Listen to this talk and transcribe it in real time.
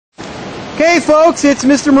Okay, folks, it's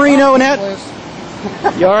Mr. Marino and that.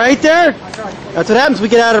 You all right there? That's what happens. We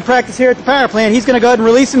get out of practice here at the power plant. He's going to go ahead and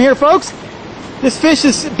release him here, folks. This fish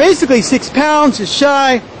is basically 6 pounds, just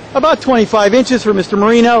shy, about 25 inches for Mr.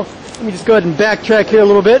 Marino. Let me just go ahead and backtrack here a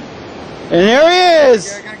little bit. And there he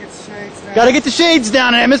is. Yeah, gotta get the shades down. Gotta get the shades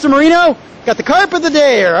down. And Mr. Marino got the carp of the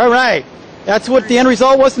day here. All right. That's what the end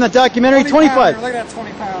result was in that documentary. 25. Look at that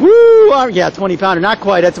 20 pounder. Woo! Yeah, 20 pounder. Not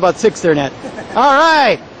quite. That's about 6 there, Nat. All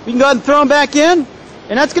right. We can go ahead and throw him back in.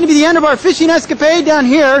 And that's going to be the end of our fishing escapade down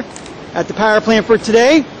here at the power plant for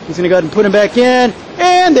today. He's going to go ahead and put him back in.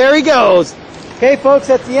 And there he goes. Okay, folks,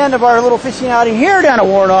 that's the end of our little fishing outing here down at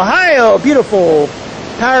Warren, Ohio. Beautiful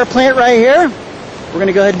power plant right here. We're going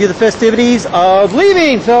to go ahead and do the festivities of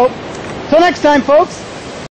leaving. So, till next time, folks.